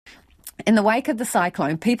In the wake of the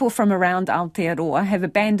cyclone, people from around Aotearoa have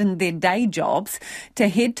abandoned their day jobs to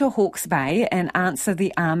head to Hawke's Bay and answer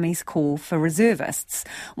the Army's call for reservists.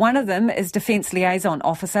 One of them is Defence Liaison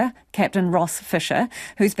Officer Captain Ross Fisher,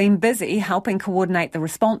 who's been busy helping coordinate the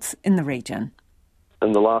response in the region.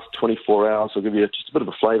 In the last 24 hours, I'll give you just a bit of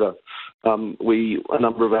a flavour. A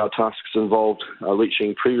number of our tasks involved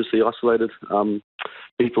reaching previously isolated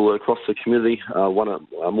people across the community, one at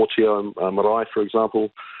Motio Marae, for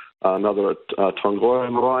example, another at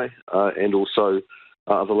Tongoiro Marae, and also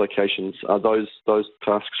other locations. Those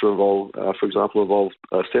tasks involved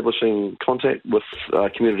establishing contact with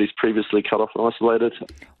communities previously cut off and isolated.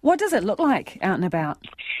 What does it look like out and about?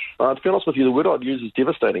 To be honest with you, the word I'd use is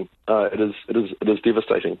devastating. It is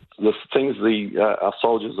devastating. The things our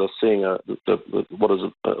soldiers are seeing are what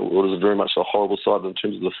is very much a horrible side in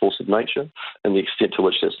terms of the force of nature and the extent to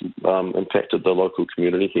which that's impacted the local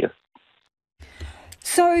community here.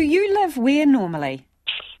 So you live where normally?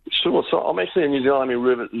 Sure. So I'm actually a New Zealand Army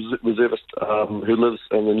reservist who lives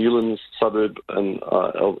in the Newlands suburb in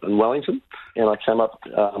Wellington, and I came up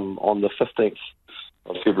on the 15th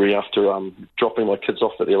of February after dropping my kids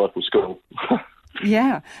off at their local school.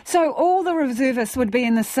 Yeah. So all the reservists would be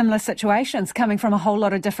in the similar situations, coming from a whole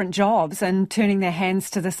lot of different jobs and turning their hands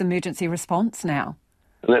to this emergency response now.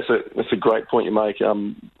 And that's a great point you make.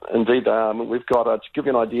 Indeed, we've got, to give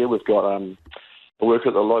you an idea, we've got I work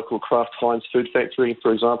at the local Kraft Heinz food factory,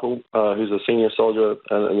 for example, who's a senior soldier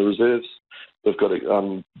in the reserves. We've got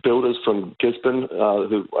builders from Gisborne,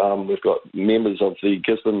 we've got members of the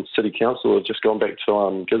Gisborne City Council who have just gone back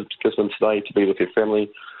to Gisborne today to be with their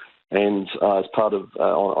family. And as part of,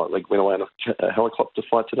 went away on a helicopter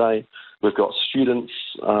flight today. We've got students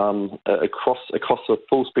across the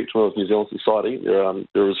full spectrum of New Zealand society. There are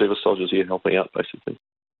reservist soldiers here helping out, basically.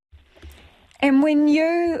 And when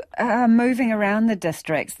you are moving around the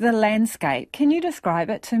districts, the landscape, can you describe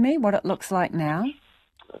it to me, what it looks like now?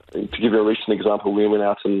 To give you a recent example, we went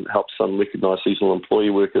out and helped some recognised seasonal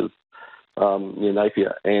employee workers near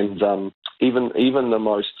Napier, and even the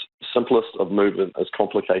most simplest of movement is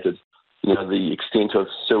complicated. You know, the extent of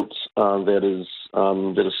silt that is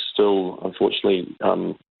still, unfortunately,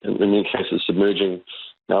 in many cases, submerging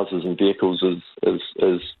houses and vehicles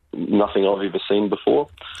is nothing I've ever seen before.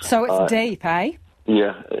 So it's deep, eh?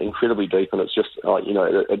 Yeah, incredibly deep, and it's just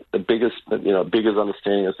a biggest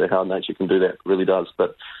understanding as to how nature can do that really does,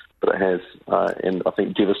 but it has, and I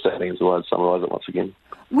think devastating is the way I'd summarise it once again.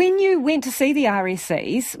 When you went to see the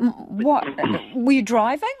RSCs, what were you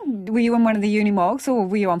driving? Were you in one of the Unimogs, or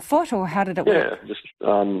were you on foot, or how did it work? Yeah, just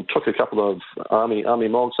took a couple of army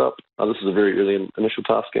mogs up. This is a very early initial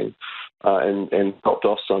tasking, and dropped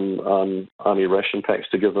off some army ration packs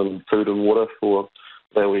to give them food and water for.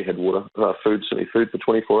 They already had water, food for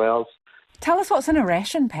 24 hours. Tell us what's in a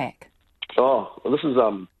ration pack. Oh, well, this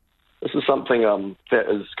is something that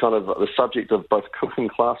is kind of the subject of both cooking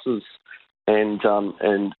classes and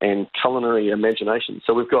culinary imagination.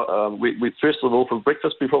 So we've got we first of all for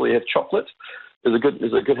breakfast we probably have chocolate. There's a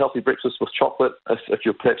good healthy breakfast with chocolate if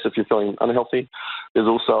you're feeling unhealthy. There's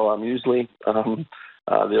also muesli.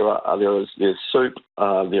 There's soup.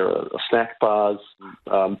 There are snack bars,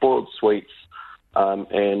 boiled sweets.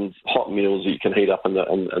 And hot meals that you can heat up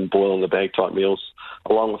and boil in the bag type meals,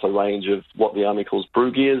 along with a range of what the Army calls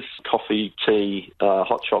brew gears, coffee, tea,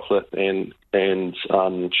 hot chocolate and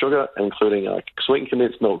sugar, including sweetened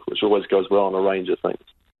condensed milk, which always goes well on a range of things.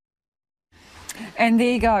 And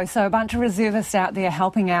there you go. So a bunch of reservists out there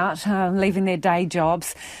helping out, leaving their day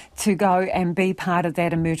jobs to go and be part of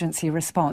that emergency response.